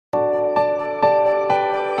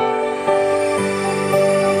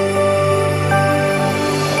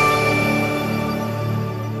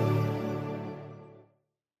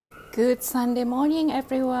Good Sunday morning,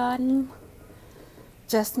 everyone.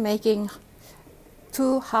 Just making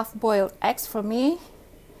 2 half-boiled eggs for me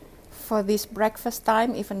for this breakfast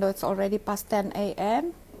time, even though it's already past 10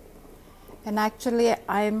 a.m. And actually,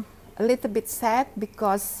 I'm a little bit sad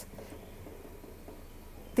because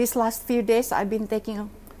these last few days I've been taking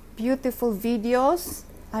beautiful videos.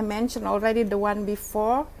 I mentioned already the one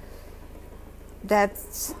before,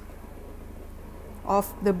 that's of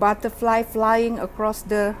the butterfly flying across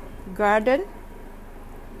the garden.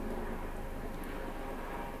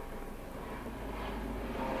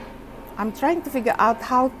 I'm trying to figure out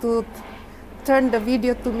how to turn the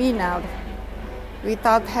video to me now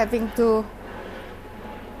without having to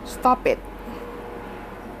stop it.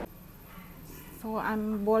 So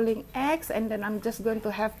I'm boiling eggs, and then I'm just going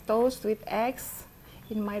to have toast with eggs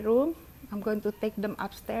in my room. I'm going to take them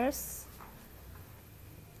upstairs.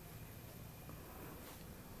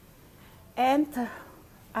 And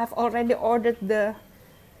I've already ordered the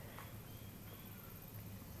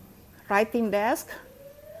writing desk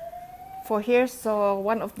for here, so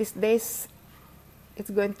one of these days it's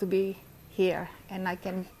going to be here and I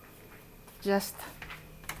can just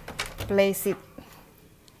place it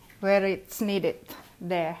where it's needed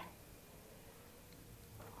there.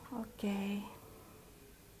 Okay.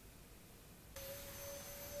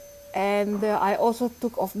 And I also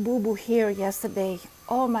took off Boo Boo here yesterday.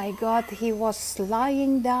 Oh my God, he was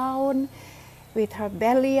lying down with her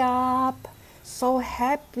belly up, so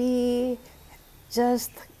happy,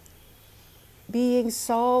 just being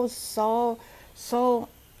so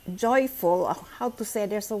joyful. How to say,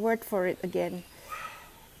 there's a word for it again.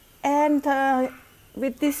 And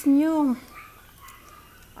with this new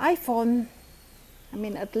iPhone, I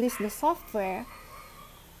mean, at least the software,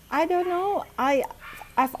 I don't know,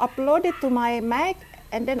 I've uploaded to my Mac,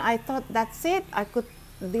 and then I thought that's it. I could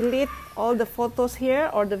delete all the photos here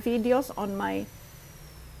or the videos on my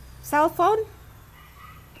cell phone.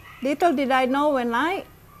 Little did I know, when I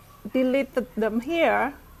deleted them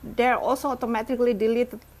here, they're also automatically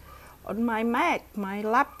deleted on my Mac, my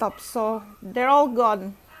laptop, so they're all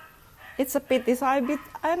gone. It's a pity. So I'm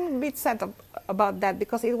a bit sad about that,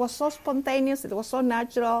 because it was so spontaneous, it was so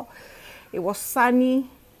natural, it was sunny,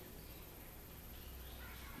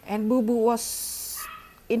 and Boo Boo was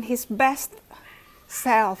in his best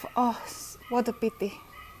self. Oh, what a pity.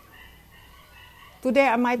 Today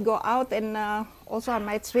I might go out, and also I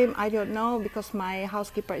might swim, I don't know, because my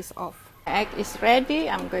housekeeper is off. Egg is ready.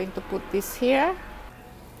 I'm going to put this here.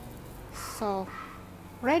 So,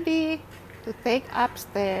 ready to take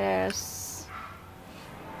upstairs.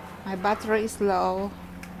 My battery is low,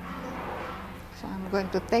 so I'm going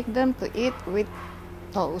to take them to eat with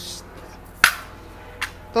toast.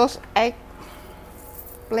 Those egg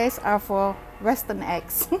plates are for Western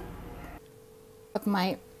eggs. But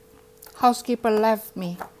my housekeeper left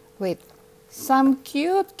me with some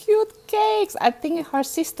cute cakes. I think her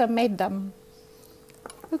sister made them.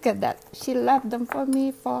 Look at that. She left them for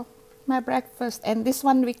me for my breakfast. And this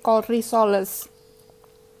one we call risoles.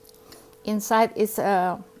 Inside is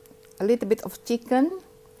a little bit of chicken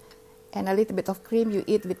and a little bit of cream. You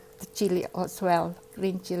eat with the chili as well,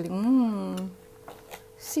 green chili.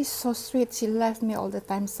 She's so sweet. She left me all the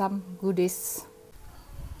time some goodies.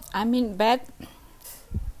 I'm in bed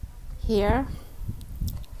here,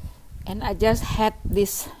 and I just had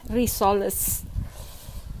this risoles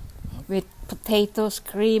with potatoes,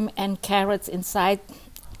 cream, and carrots inside.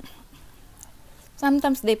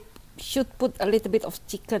 Sometimes they should put a little bit of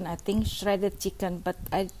chicken, I think shredded chicken, but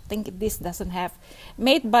I think this doesn't have.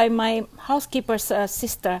 Made by my housekeeper's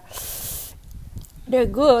sister. They're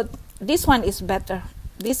good. This one is better.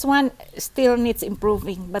 This one still needs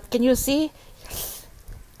improving, but can you see?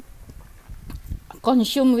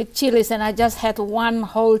 Consumed with chilies, and I just had one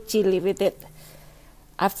whole chili with it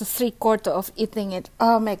after 3/4 of eating it.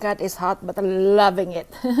 Oh my God, it's hot, but I'm loving it.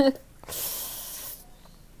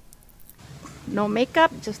 No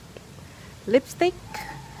makeup, just lipstick.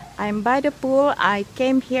 I'm by the pool. I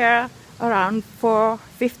came here around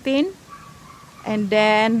 4:15 and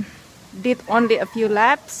then did only a few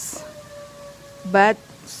laps, but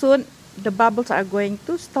soon the bubbles are going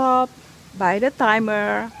to stop by the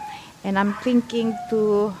timer. And I'm thinking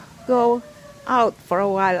to go out for a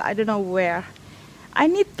while. I don't know where. I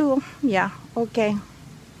need to,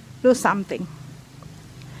 do something.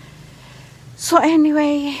 So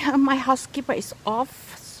anyway, my housekeeper is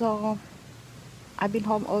off. So I've been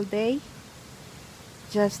home all day.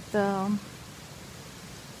 Just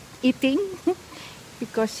eating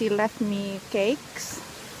because she left me cakes.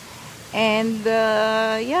 And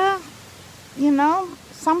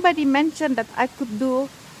somebody mentioned that I could do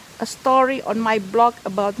a story on my blog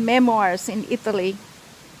about memoirs in Italy.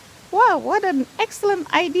 Wow, what an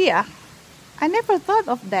excellent idea. I never thought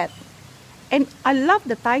of that. And I love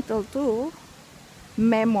the title too,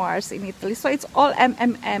 Memoirs in Italy. So it's all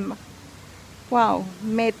MMM. Wow,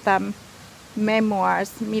 Meta,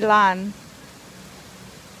 Memoirs, Milan.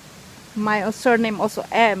 My surname also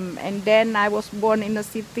M, and then I was born in a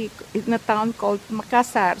city, in a town called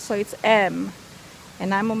Makassar, so it's M.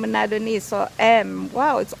 And I'm a Manadonese, so M.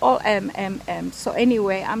 Wow, it's all M, M, M. So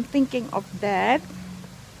anyway, I'm thinking of that.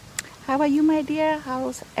 How are you, my dear?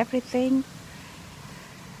 How's everything?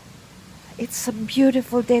 It's a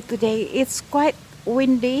beautiful day today. It's quite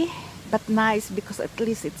windy, but nice because at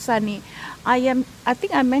least it's sunny. I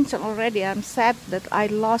think I mentioned already, I'm sad that I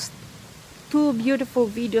lost 2 beautiful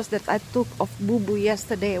videos that I took of Boo Boo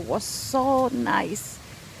yesterday. It was so nice,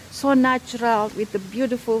 so natural with the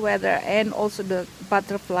beautiful weather, and also the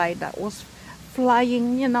butterfly that was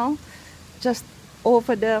flying, you know, just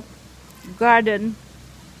over the garden,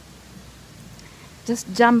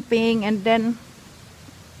 just jumping and then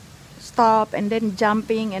stop and then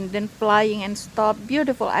jumping and then flying and stop.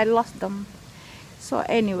 Beautiful. I lost them. So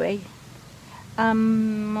anyway,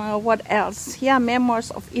 what else? Yeah,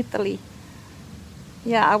 Memoirs of Italy.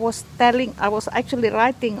 Yeah, I was actually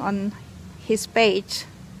writing on his page,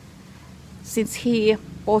 since he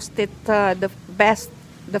posted the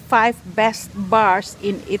 5 best bars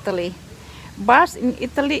in Italy. Bars in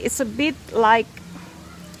Italy is a bit like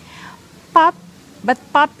pub, but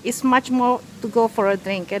pub is much more to go for a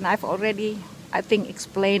drink, and I've already, I think,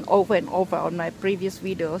 explained over and over on my previous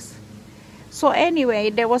videos. So anyway,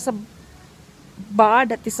 there was a bar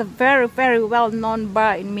that is a very, very well-known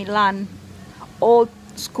bar in Milan, old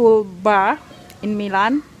school bar in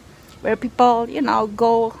Milan, where people, you know,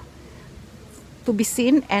 go to be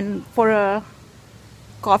seen and for a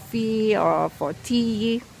coffee or for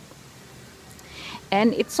tea.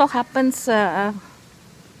 And it so happens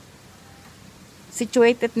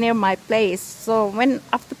situated near my place. So when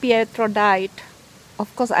after Pietro died, of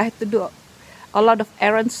course I had to do a lot of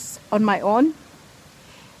errands on my own,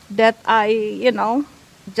 that I, you know,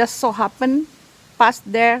 just so happened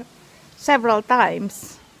passed there several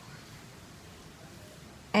times.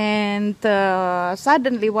 And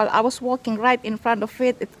suddenly, while I was walking right in front of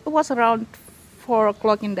it, it was around 4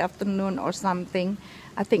 o'clock in the afternoon or something.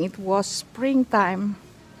 I think it was springtime.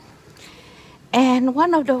 And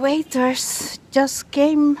one of the waiters just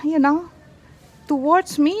came, you know,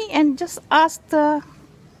 towards me and just asked,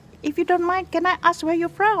 if you don't mind, can I ask where you're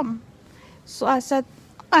from? So I said,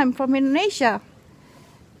 I'm from Indonesia.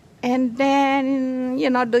 And then,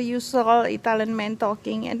 you know, the usual Italian man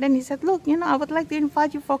talking. And then he said, look, you know, I would like to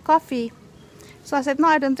invite you for coffee. So I said, no,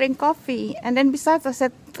 I don't drink coffee. And then besides, I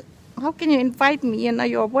said, how can you invite me? You know,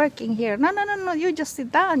 you're working here. No, no, no, no, you just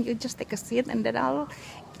sit down. You just take a seat and then I'll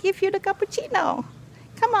give you the cappuccino.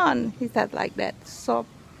 Come on, he said like that. So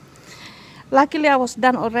luckily I was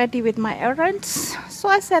done already with my errands. So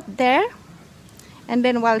I sat there. And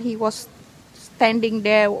then while he was standing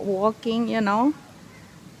there walking, you know,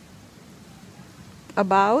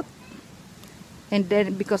 about, and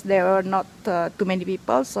then because there were not too many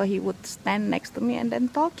people, so he would stand next to me and then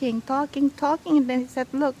talking, and then he said,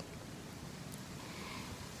 look,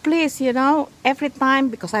 please, you know, every time,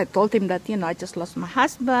 because I told him that, you know, I just lost my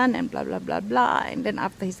husband and blah blah blah blah, and then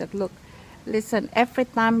after he said, look, listen, every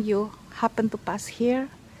time you happen to pass here,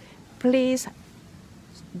 please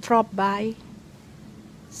drop by,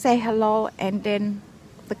 say hello, and then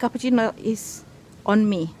the cappuccino is on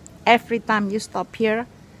me. Every time you stop here,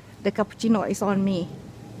 the cappuccino is on me.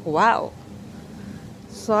 Wow.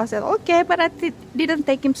 So I said, okay, but I didn't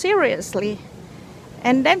take him seriously.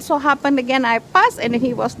 And then so happened again, I passed and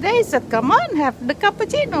he was there. He said, come on, have the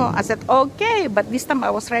cappuccino. I said, okay, but this time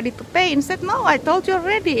I was ready to pay. And he said, no, I told you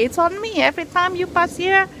already, it's on me. Every time you pass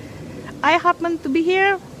here, I happen to be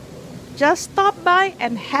here, just stop by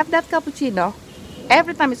and have that cappuccino.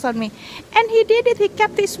 Every time it's on me. And he did it, he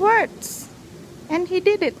kept his words. And he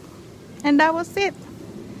did it. And that was it.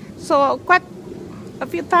 So quite a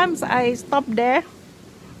few times I stopped there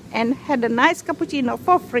and had a nice cappuccino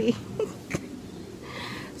for free.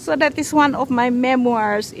 So that is one of my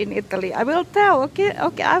memoirs in Italy. I will tell, okay,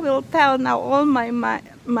 I will tell now all my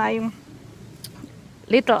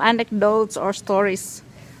little anecdotes or stories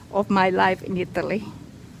of my life in Italy.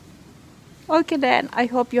 Okay then, I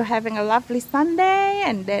hope you're having a lovely Sunday,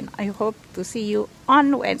 and then I hope to see you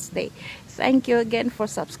on Wednesday. Thank you again for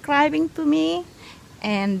subscribing to me,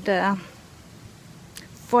 and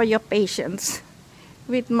for your patience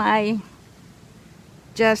with my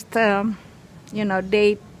just you know,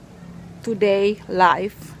 day-to-day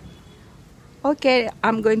life Okay,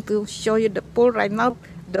 I'm going to show you the pool right now.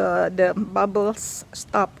 The bubbles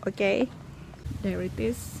stop, okay? There it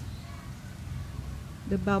is.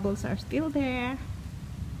 The bubbles are still there.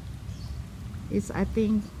 It's, I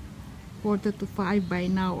think, 4:45 by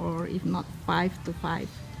now, or if not 5:05.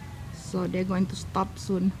 So they're going to stop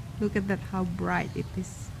soon. Look at that, how bright it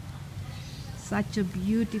is. Such a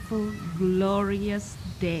beautiful, glorious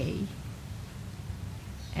day.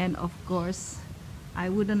 And of course, I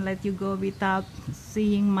wouldn't let you go without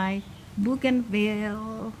seeing my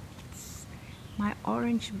bougainville, my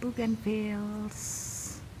orange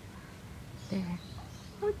bougainvilles. There.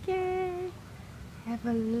 Okay. Have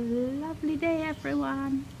a lovely day,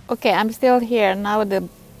 everyone. Okay, I'm still here. Now the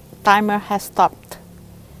timer has stopped.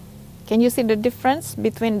 Can you see the difference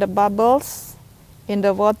between the bubbles in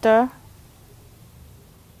the water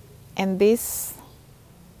and this?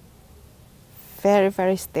 Very,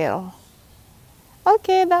 very still.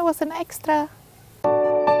 Okay, that was an extra.